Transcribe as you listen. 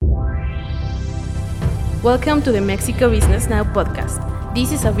Welcome to the Mexico Business Now podcast.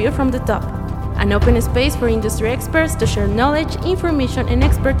 This is a view from the top, an open space for industry experts to share knowledge, information, and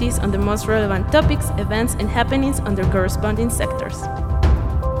expertise on the most relevant topics, events, and happenings on their corresponding sectors.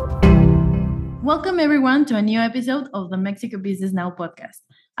 Welcome everyone to a new episode of the Mexico Business Now podcast.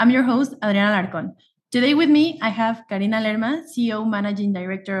 I'm your host, Adriana Larcon. Today with me, I have Karina Lerma, CEO Managing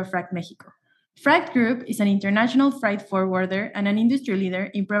Director of FRACT Mexico. FRACT Group is an international freight forwarder and an industry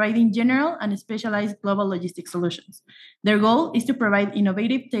leader in providing general and specialized global logistics solutions. Their goal is to provide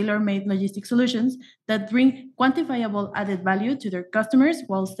innovative, tailor-made logistics solutions that bring quantifiable added value to their customers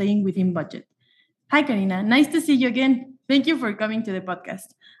while staying within budget. Hi, Karina. Nice to see you again. Thank you for coming to the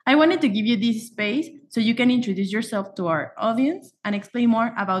podcast. I wanted to give you this space so you can introduce yourself to our audience and explain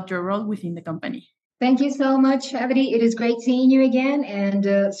more about your role within the company. Thank you so much, Adri. It is great seeing you again,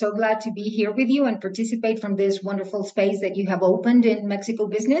 and so glad to be here with you and participate from this wonderful space that you have opened in Mexico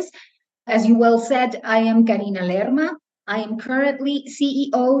Business. As you well said, I am Karina Lerma. I am currently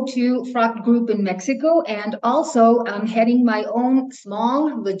CEO to FRACT Group in Mexico, and also I'm heading my own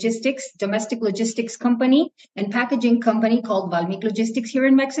small domestic logistics company and packaging company called Valmic Logistics here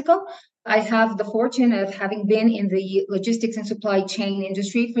in Mexico. I have the fortune of having been in the logistics and supply chain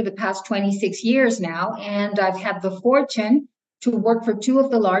industry for the past 26 years now, and I've had the fortune to work for two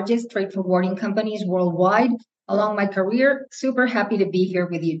of the largest freight forwarding companies worldwide along my career. Super happy to be here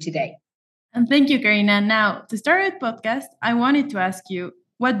with you today. And thank you, Karina. Now, to start our podcast, I wanted to ask you,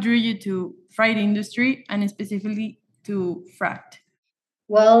 what drew you to freight industry and specifically to FRACT?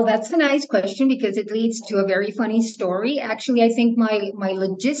 Well, that's a nice question because it leads to a very funny story. Actually, I think my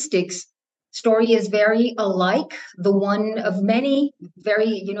logistics story is very alike the one of many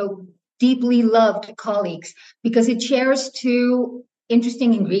very, deeply loved colleagues, because it shares two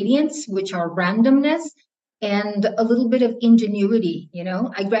interesting ingredients, which are randomness and a little bit of ingenuity.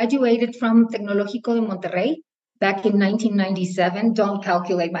 I graduated from Tecnológico de Monterrey back in 1997. Don't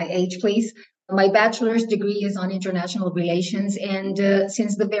calculate my age, please. My bachelor's degree is on international relations. And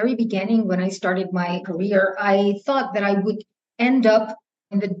since the very beginning, when I started my career, I thought that I would end up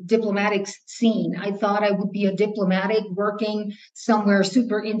in the diplomatic scene. I thought I would be a diplomatic working somewhere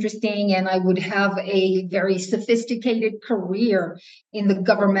super interesting, and I would have a very sophisticated career in the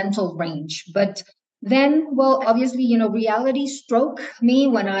governmental range. But then, well, obviously, reality struck me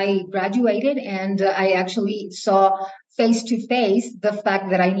when I graduated, and I actually saw face to face the fact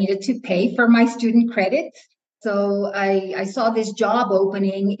that I needed to pay for my student credit. So I saw this job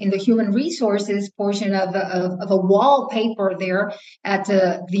opening in the human resources portion of a wallpaper there at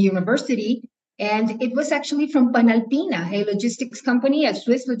the university. And it was actually from Panalpina, a logistics company, a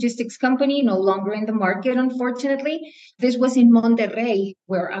Swiss logistics company, no longer in the market, unfortunately. This was in Monterrey,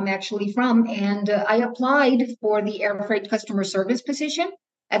 where I'm actually from. And I applied for the air freight customer service position.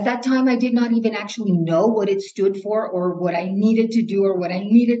 At that time, I did not even actually know what it stood for or what I needed to do or what I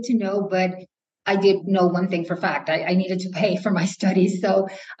needed to know, but I did know one thing for fact. I needed to pay for my studies. So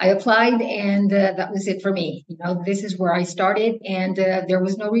I applied, and that was it for me. This is where I started, and there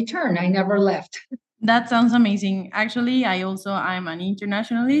was no return. I never left. That sounds amazing. Actually, I'm an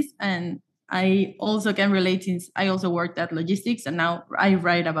internationalist, and I also can relate since I also worked at logistics, and now I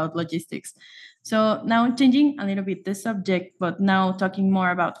write about logistics. So now changing a little bit the subject, but now talking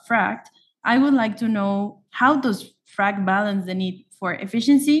more about FRACT, I would like to know, how does FRACT balance the need for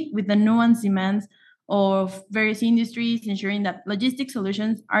efficiency with the nuanced demands of various industries, ensuring that logistics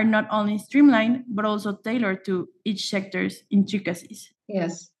solutions are not only streamlined, but also tailored to each sector's intricacies?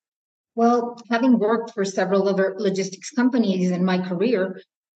 Yes. Well, having worked for several other logistics companies in my career,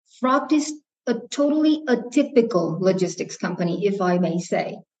 FRACT is a totally atypical logistics company, if I may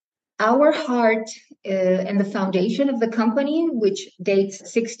say. Our heart and the foundation of the company, which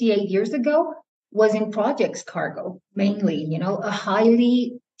dates 68 years ago, was in projects cargo, mainly, a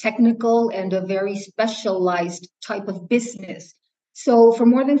highly technical and a very specialized type of business. So for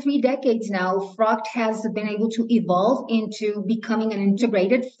more than 3 decades now, FRACT has been able to evolve into becoming an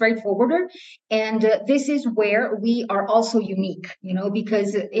integrated freight forwarder. And this is where we are also unique,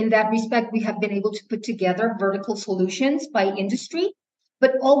 because in that respect, we have been able to put together vertical solutions by industry,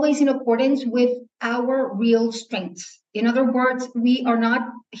 but always in accordance with our real strengths. In other words, we are not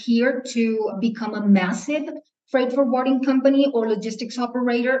here to become a massive freight forwarding company or logistics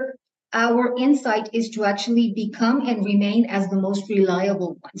operator. Our insight is to actually become and remain as the most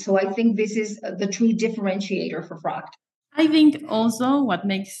reliable one. So I think this is the true differentiator for FRACT. I think also what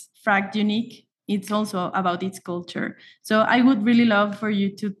makes FRACT unique, it's also about its culture. So I would really love for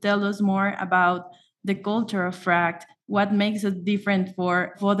you to tell us more about the culture of FRACT, what makes it different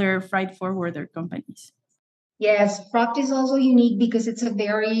for other freight forwarder companies. Yes, Procter is also unique because it's a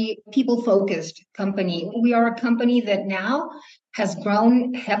very people-focused company. We are a company that now has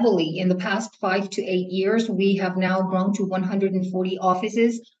grown heavily in the past 5 to 8 years. We have now grown to 140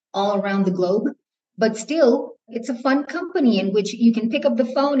 offices all around the globe. But still, it's a fun company in which you can pick up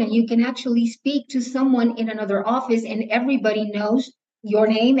the phone and you can actually speak to someone in another office, and everybody knows your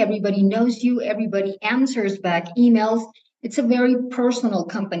name, everybody knows you, everybody answers back emails. It's a very personal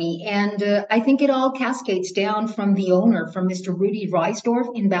company, and I think it all cascades down from the owner, from Mr. Rudy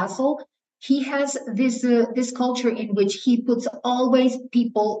Reisdorf in Basel. He has this culture in which he puts always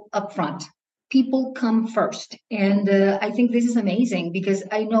people up front. People come first, and I think this is amazing because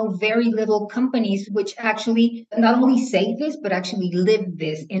I know very little companies which actually not only say this but actually live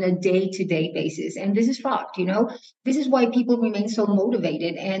this in a day-to-day basis. And this is rocked, you know. This is why people remain so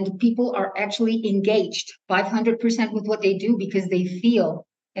motivated and people are actually engaged 500% with what they do because they feel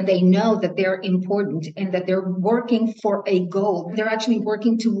and they know that they're important and that they're working for a goal. They're actually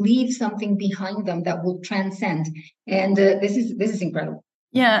working to leave something behind them that will transcend. And this is incredible.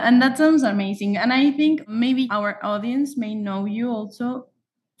 Yeah, and that sounds amazing. And I think maybe our audience may know you also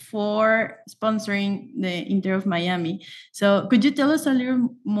for sponsoring the Inter of Miami. So could you tell us a little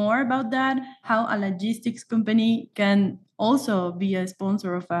more about that? How a logistics company can also be a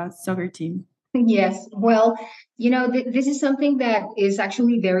sponsor of a soccer team? Yes. Well, this is something that is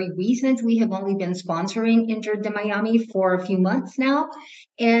actually very recent. We have only been sponsoring Inter de Miami for a few months now,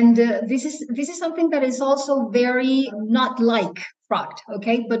 and this is something that is also very not like Fraught,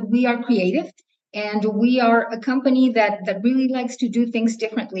 okay? But we are creative, and we are a company that really likes to do things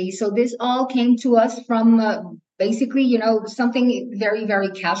differently. So this all came to us from. Basically, something very, very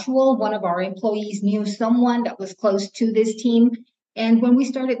casual. One of our employees knew someone that was close to this team, and when we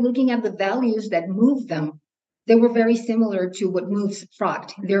started looking at the values that move them, they were very similar to what moves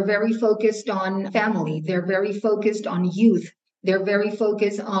Fracht. They're very focused on family, they're very focused on youth, they're very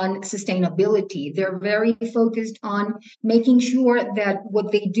focused on sustainability, they're very focused on making sure that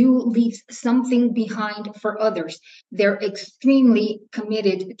what they do leaves something behind for others. They're extremely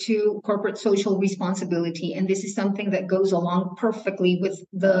committed to corporate social responsibility. And this is something that goes along perfectly with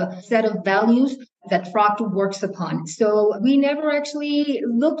the set of values that Fraught works upon. So we never actually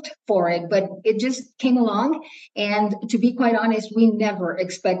looked for it, but it just came along. And to be quite honest, we never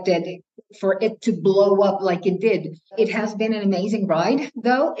expected for it to blow up like it did. It has been an amazing ride,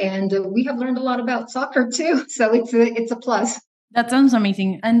 though, and we have learned a lot about soccer too. So it's a plus. That sounds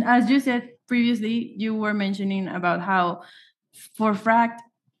amazing. And as you said previously, you were mentioning about how for Fract,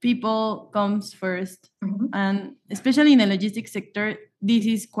 people comes 1st. Mhm. And especially in the logistics sector, this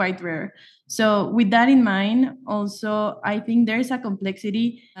is quite rare. So with that in mind, also, I think there's a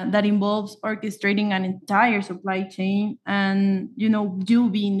complexity that involves orchestrating an entire supply chain and, you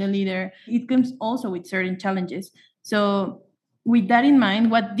being the leader. It comes also with certain challenges. So with that in mind,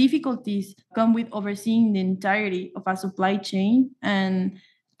 what difficulties come with overseeing the entirety of a supply chain, and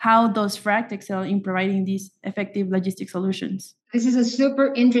how does Fract excel in providing these effective logistic solutions? This is a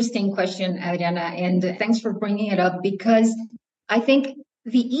super interesting question, Adriana, and thanks for bringing it up because I think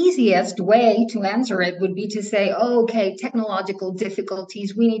the easiest way to answer it would be to say, oh, okay, technological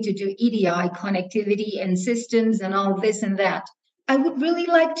difficulties, we need to do EDI connectivity and systems and all this and that. I would really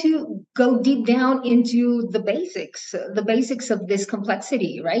like to go deep down into the basics of this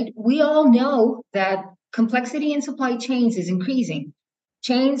complexity, right? We all know that complexity in supply chains is increasing.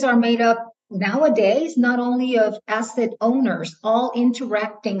 Chains are made up nowadays not only of asset owners all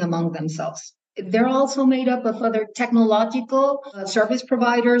interacting among themselves. They're also made up of other technological service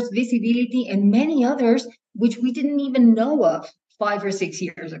providers, visibility, and many others, which we didn't even know of 5 or 6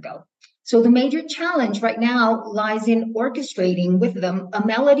 years ago. So the major challenge right now lies in orchestrating with them a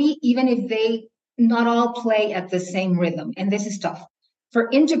melody, even if they not all play at the same rhythm. And this is tough. For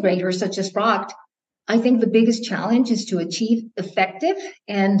integrators such as Rock, I think the biggest challenge is to achieve effective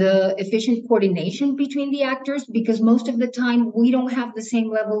and efficient coordination between the actors because most of the time we don't have the same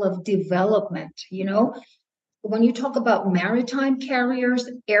level of development. When you talk about maritime carriers,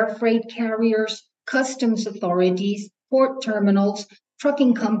 air freight carriers, customs authorities, port terminals,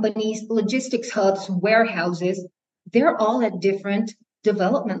 trucking companies, logistics hubs, warehouses, they're all at different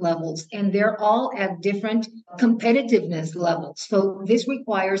development levels and they're all at different competitiveness levels. So this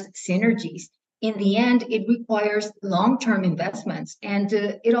requires synergies. In the end, it requires long-term investments, and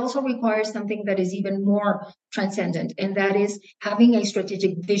it also requires something that is even more transcendent, and that is having a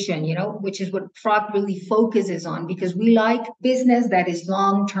strategic vision, which is what Frog really focuses on, because we like business that is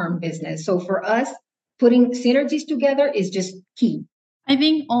long-term business. So for us, putting synergies together is just key. I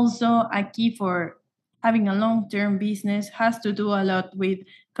think also a key for having a long term business has to do a lot with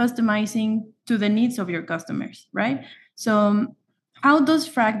customizing to the needs of your customers, right? So, how does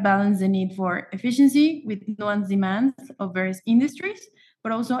Frac balance the need for efficiency with nuanced demands of various industries,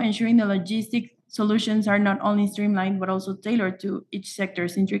 but also ensuring the logistic solutions are not only streamlined but also tailored to each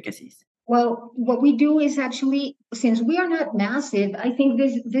sector's intricacies? Well, what we do is actually, since we are not massive, I think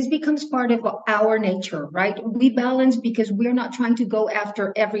this becomes part of our nature, right? We balance because we're not trying to go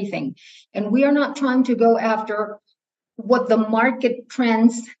after everything, and we are not trying to go after what the market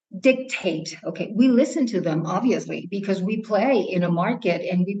trends dictate. Okay, we listen to them, obviously, because we play in a market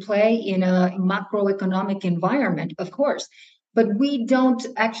and we play in a macroeconomic environment, of course. But we don't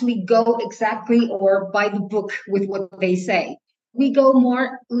actually go exactly or by the book with what they say. We go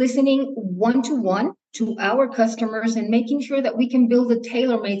more listening one to our customers and making sure that we can build a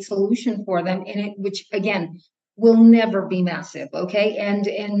tailor-made solution for them, which again will never be massive. Okay,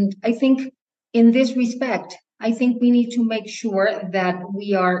 and I think in this respect, I think we need to make sure that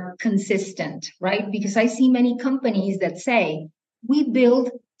we are consistent, right? Because I see many companies that say we build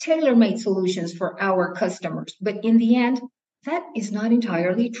tailor-made solutions for our customers, but in the end, that is not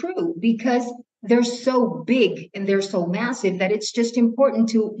entirely true because they're so big and they're so massive that it's just important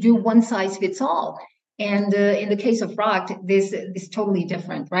to do one size fits all. And in the case of Rocked, this is totally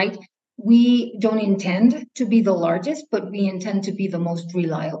different, right? We don't intend to be the largest, but we intend to be the most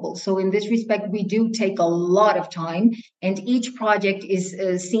reliable. So in this respect, we do take a lot of time, and each project is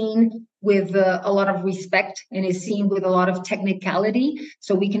seen with a lot of respect and is seen with a lot of technicality,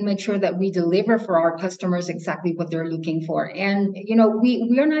 so we can make sure that we deliver for our customers exactly what they're looking for. And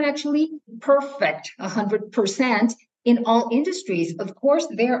we are not actually perfect 100% in all industries. Of course,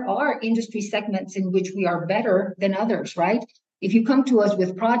 there are industry segments in which we are better than others, right? If you come to us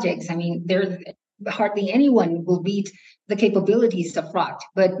with projects, I mean, there hardly anyone will beat the capabilities of Rocked,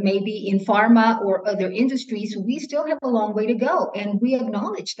 but maybe in pharma or other industries, we still have a long way to go, and we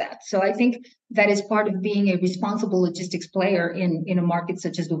acknowledge that. So I think that is part of being a responsible logistics player in a market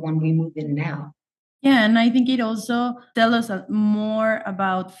such as the one we move in now. Yeah, and I think it also tells us more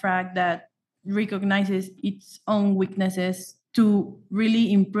about Frac that recognizes its own weaknesses to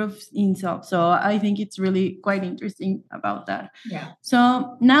really improve itself. So I think it's really quite interesting about that. Yeah.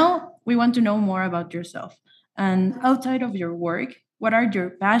 So now we want to know more about yourself. And outside of your work, what are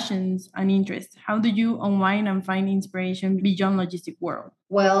your passions and interests? How do you unwind and find inspiration beyond logistic world?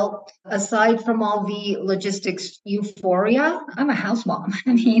 Well, aside from all the logistics euphoria, I'm a house mom.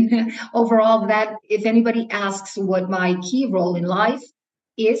 I mean, overall, that if anybody asks what my key role in life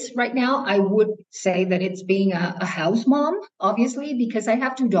is right now, I would say that it's being a house mom, obviously, because I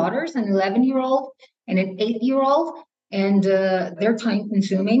have two daughters, an 11-year-old and an 8-year-old, and they're time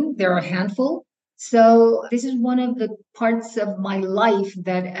consuming. They're a handful. So this is one of the parts of my life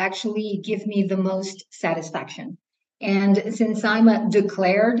that actually give me the most satisfaction. And since I'm a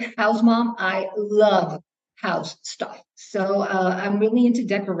declared house mom, I love house stuff. So I'm really into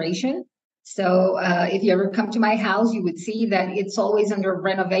decoration. So if you ever come to my house, you would see that it's always under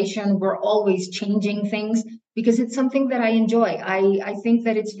renovation. We're always changing things because it's something that I enjoy. I think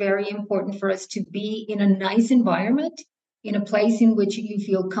that it's very important for us to be in a nice environment, in a place in which you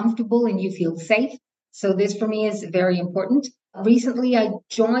feel comfortable and you feel safe. So this for me is very important. Recently, I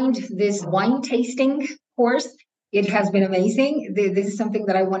joined this wine tasting course. It has been amazing. This is something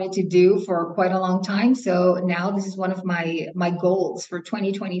that I wanted to do for quite a long time. So now this is one of my goals for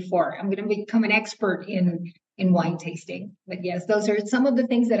 2024. I'm going to become an expert in wine tasting. But yes, those are some of the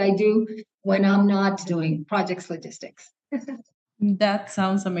things that I do when I'm not doing projects logistics. That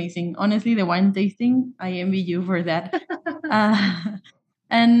sounds amazing. Honestly, the wine tasting, I envy you for that. uh,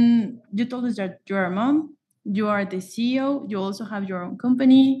 and you told us that you're a mom, you are the CEO, you also have your own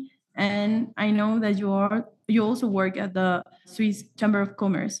company, and I know that you also work at the Swiss Chamber of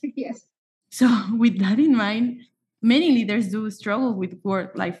Commerce. Yes. So with that in mind, many leaders do struggle with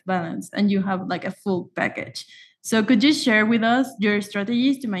work-life balance, and you have like a full package. So could you share with us your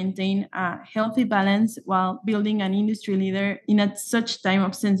strategies to maintain a healthy balance while building an industry leader in a such time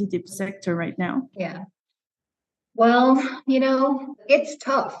of sensitive sector right now? Yeah. Well, it's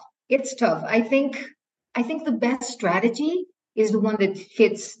tough. It's tough. I think the best strategy is the one that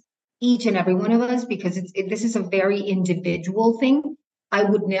fits each and every one of us because this is a very individual thing. I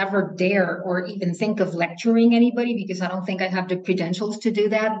would never dare or even think of lecturing anybody because I don't think I have the credentials to do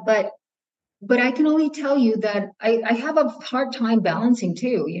that. But I can only tell you that I have a hard time balancing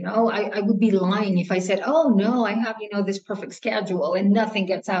too. I would be lying if I said, oh no, I have, this perfect schedule and nothing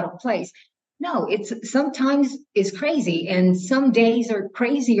gets out of place. No, it's sometimes it's crazy and some days are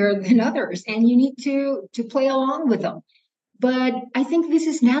crazier than others and you need to play along with them. But I think this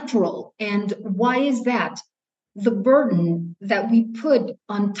is natural. And why is that? the burden that we put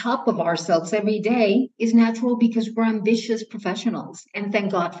on top of ourselves every day is natural because we're ambitious professionals. And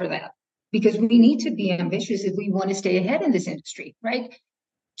thank God for that, because we need to be ambitious if we want to stay ahead in this industry, right?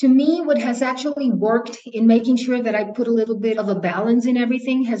 To me, what has actually worked in making sure that I put a little bit of a balance in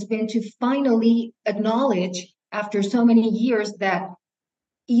everything has been to finally acknowledge after so many years that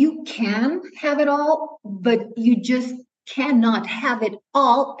you can have it all, but you just cannot have it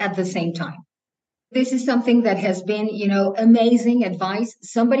all at the same time. This is something that has been, amazing advice.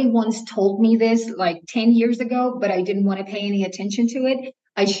 Somebody once told me this like 10 years ago, but I didn't want to pay any attention to it.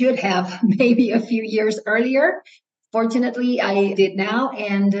 I should have maybe a few years earlier. Fortunately, I did now.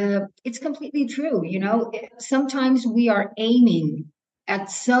 And it's completely true. Sometimes we are aiming at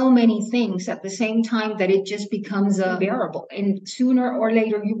so many things at the same time that it just becomes unbearable. And sooner or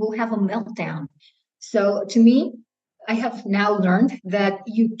later, you will have a meltdown. So to me, I have now learned that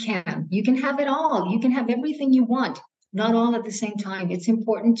you can have it all. You can have everything you want, not all at the same time. It's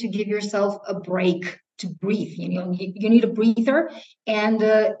important to give yourself a break to breathe. You need a breather. And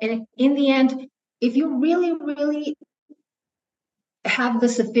in the end, if you really, really have the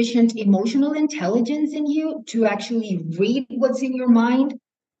sufficient emotional intelligence in you to actually read what's in your mind,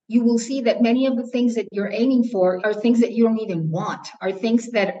 you will see that many of the things that you're aiming for are things that you don't even want, are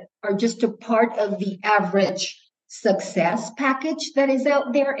things that are just a part of the average success package that is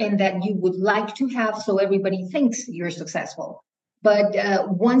out there and that you would like to have so everybody thinks you're successful. But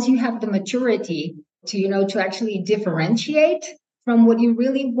once you have the maturity to actually differentiate from what you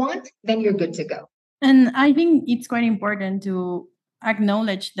really want, then you're good to go. And I think it's quite important to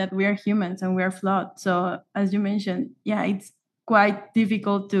acknowledge that we are humans and we are flawed. So, as you mentioned, yeah, it's quite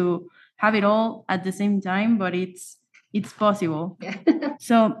difficult to have it all at the same time, but it's possible. Yeah.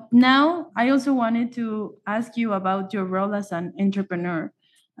 So now I also wanted to ask you about your role as an entrepreneur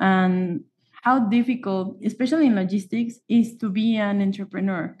and how difficult, especially in logistics, is to be an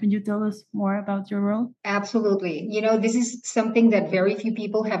entrepreneur. Can you tell us more about your role? Absolutely. This is something that very few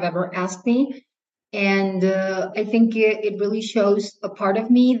people have ever asked me. And I think it really shows a part of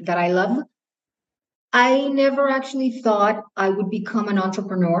me that I love. I never actually thought I would become an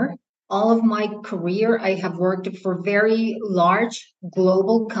entrepreneur. All of my career, I have worked for very large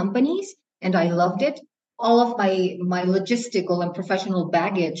global companies, and I loved it. All of my logistical and professional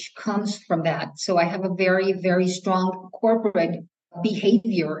baggage comes from that. So I have a very, very strong corporate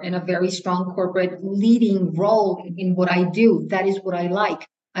behavior and a very strong corporate leading role in what I do. That is what I like.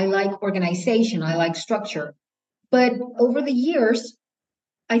 I like organization, I like structure. But over the years,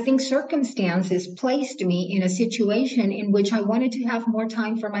 I think circumstances placed me in a situation in which I wanted to have more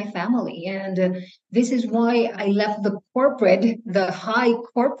time for my family. And this is why I left the high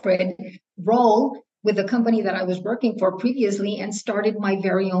corporate role with the company that I was working for previously and started my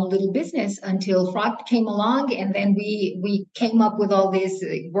very own little business until Frock came along. And then we came up with all this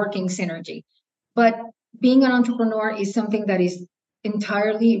working synergy. But being an entrepreneur is something that is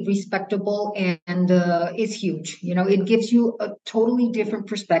entirely respectable and is huge. It gives you a totally different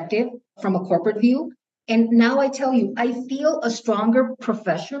perspective from a corporate view. And now I tell you, I feel a stronger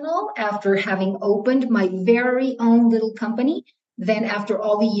professional after having opened my very own little company than after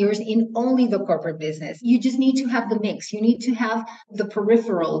all the years in only the corporate business. You just need to have the mix. You need to have the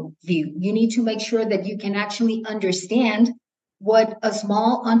peripheral view. You need to make sure that you can actually understand what a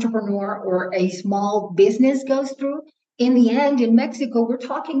small entrepreneur or a small business goes through. In the end, in Mexico, we're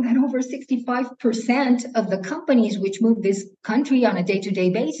talking that over 65% of the companies which move this country on a day-to-day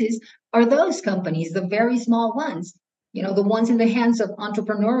basis are those companies, the very small ones, the ones in the hands of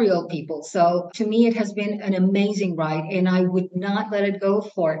entrepreneurial people. So to me, it has been an amazing ride, and I would not let it go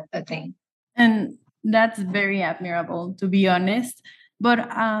for a thing. And that's very admirable, to be honest. But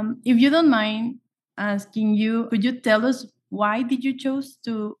if you don't mind asking you, could you tell us why did you choose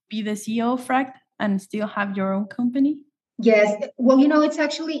to be the CEO of Fract and still have your own company? Yes. Well, it's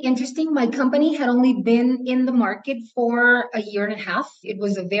actually interesting. My company had only been in the market for a year and a half. It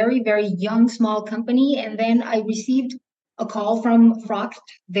was a very, very young, small company. And then I received a call from Frocht.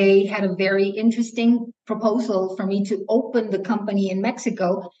 They had a very interesting proposal for me to open the company in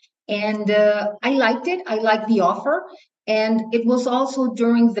Mexico. And I liked it. I liked the offer. And it was also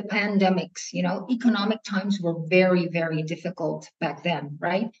during the pandemics. Economic times were very, very difficult back then,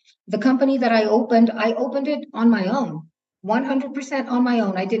 right? The company that I opened it on my own. 100% on my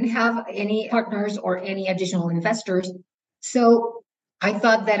own. I didn't have any partners or any additional investors. So I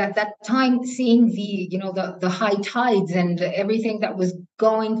thought that at that time, seeing the high tides and everything that was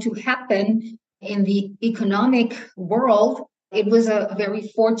going to happen in the economic world, it was a very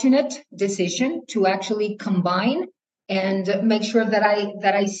fortunate decision to actually combine and make sure that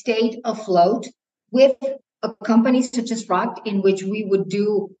I stayed afloat with a company such as Rock, in which we would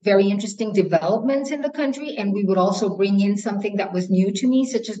do very interesting developments in the country, and we would also bring in something that was new to me,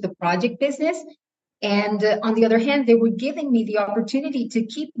 such as the project business. And on the other hand, they were giving me the opportunity to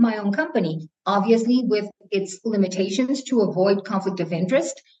keep my own company, obviously with its limitations to avoid conflict of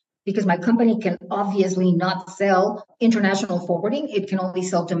interest, because my company can obviously not sell international forwarding. It can only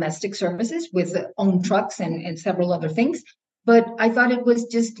sell domestic services with own trucks and several other things. But I thought it was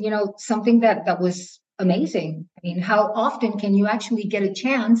just, something that was amazing. I mean, how often can you actually get a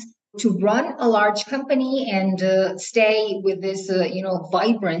chance to run a large company and stay with this,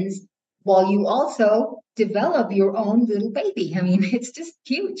 vibrance, while you also develop your own little baby? I mean, it's just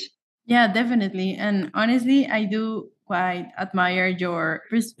huge. Yeah, definitely. And honestly, I do quite admire your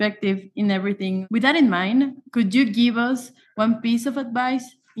perspective in everything. With that in mind, could you give us one piece of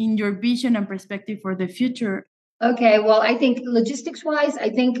advice in your vision and perspective for the future? Okay, well, I think logistics wise, I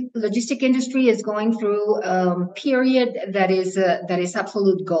think logistic industry is going through a period that is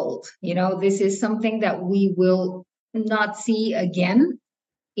absolute gold. This is something that we will not see again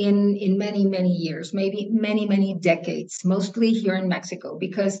in many, many years, maybe many, many decades, mostly here in Mexico,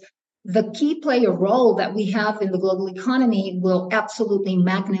 because the key player role that we have in the global economy will absolutely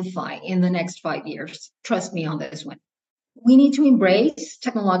magnify in the next 5 years. Trust me on this one. We need to embrace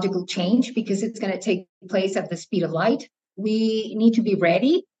technological change because it's going to take place at the speed of light. We need to be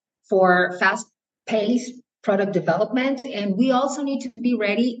ready for fast paced product development. And we also need to be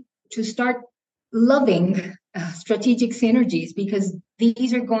ready to start loving strategic synergies, because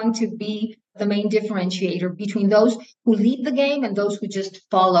these are going to be the main differentiator between those who lead the game and those who just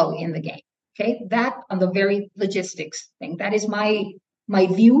follow in the game. Okay, that on the very logistics thing. That is my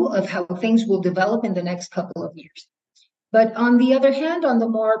view of how things will develop in the next couple of years. But on the other hand, on the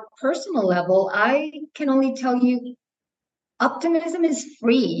more personal level, I can only tell you optimism is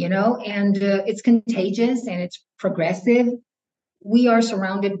free, and it's contagious and it's progressive. We are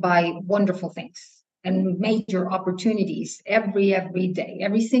surrounded by wonderful things and major opportunities every day,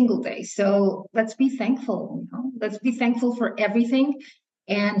 every single day. So let's be thankful, let's be thankful for everything.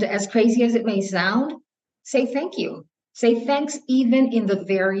 And as crazy as it may sound, say thank you. Say thanks even in the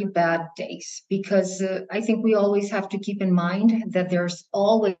very bad days, because I think we always have to keep in mind that there's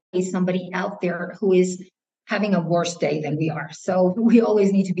always somebody out there who is having a worse day than we are. So we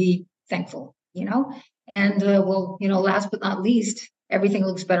always need to be thankful. And last but not least, everything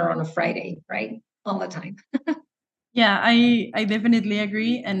looks better on a Friday, right? All the time. Yeah, I definitely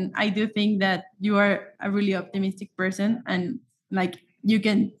agree. And I do think that you are a really optimistic person, and like you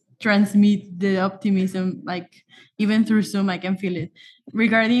can transmit the optimism, like even through Zoom, I can feel it.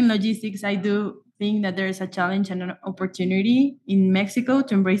 Regarding logistics, I do think that there is a challenge and an opportunity in Mexico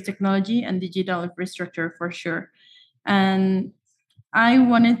to embrace technology and digital infrastructure for sure. And I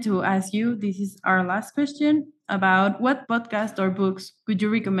wanted to ask you, this is our last question, about what podcast or books could you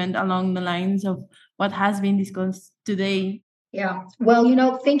recommend along the lines of what has been discussed today? Yeah.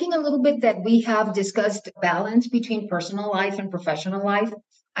 Well, thinking a little bit that we have discussed balance between personal life and professional life.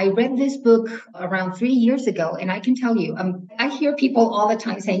 I read this book around 3 years ago, and I can tell you, I hear people all the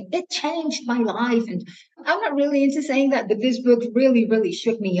time saying it changed my life. And I'm not really into saying that, but this book really, really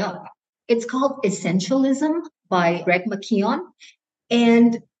shook me up. It's called Essentialism by Greg McKeown.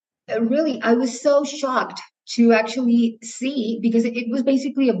 And really, I was so shocked to actually see, because it was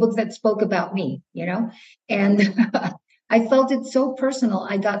basically a book that spoke about me. And I felt it so personal.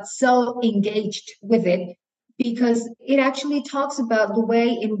 I got so engaged with it because it actually talks about the way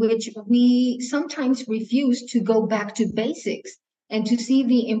in which we sometimes refuse to go back to basics and to see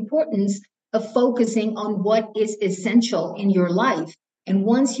the importance of focusing on what is essential in your life. And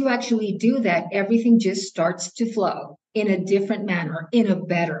once you actually do that, everything just starts to flow in a different manner, in a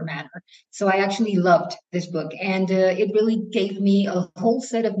better manner. So I actually loved this book, and it really gave me a whole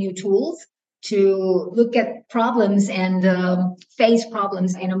set of new tools to look at problems and face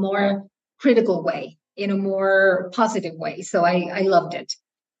problems in a more critical way, in a more positive way. So I loved it.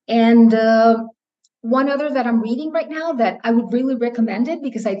 And one other that I'm reading right now that I would really recommend it,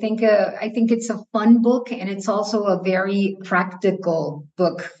 because I think it's a fun book, and it's also a very practical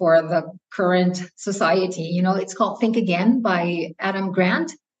book for the current society. It's called Think Again by Adam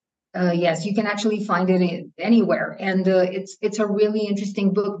Grant. Yes, you can actually find it anywhere, and it's a really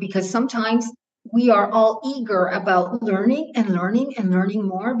interesting book, because sometimes we are all eager about learning and learning and learning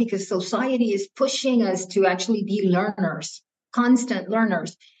more, because society is pushing us to actually be learners, constant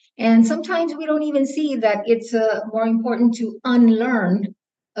learners. And sometimes we don't even see that it's more important to unlearn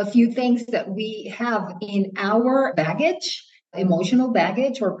a few things that we have in our baggage emotional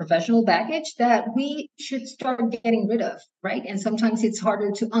baggage or professional baggage that we should start getting rid of, right? And sometimes it's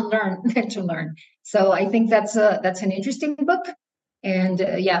harder to unlearn than to learn. So I think that's an interesting book, and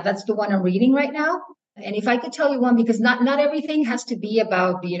yeah, that's the one I'm reading right now. And if I could tell you one, because not everything has to be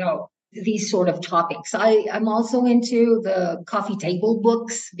about these sort of topics. I'm also into the coffee table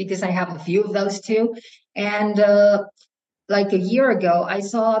books because I have a few of those too, and like a year ago, I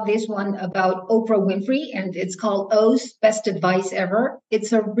saw this one about Oprah Winfrey, and it's called O's Best Advice Ever.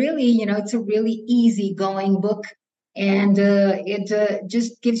 It's a really easygoing book, and it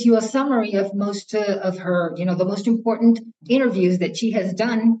just gives you a summary of most of her, the most important interviews that she has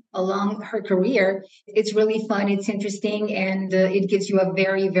done along her career. It's really fun, it's interesting, and it gives you a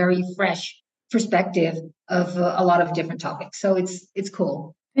very, very fresh perspective of a lot of different topics. So it's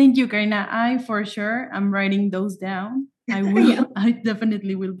cool. Thank you, Karina. I for sure am writing those down. I will. Yeah. I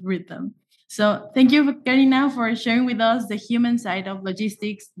definitely will read them. So thank you, Karina, for sharing with us the human side of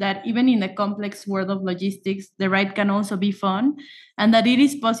logistics. That even in the complex world of logistics, the ride can also be fun, and that it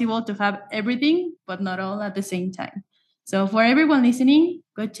is possible to have everything but not all at the same time. So for everyone listening,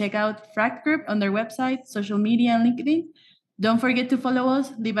 go check out Fract Group on their website, social media, and LinkedIn. Don't forget to follow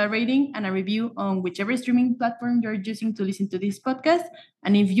us, leave a rating and a review on whichever streaming platform you're using to listen to this podcast.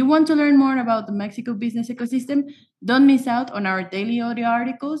 And if you want to learn more about the Mexico business ecosystem, don't miss out on our daily audio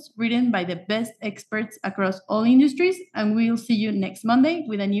articles written by the best experts across all industries. And we'll see you next Monday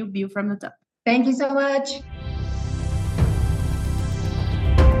with a new view from the top. Thank you so much.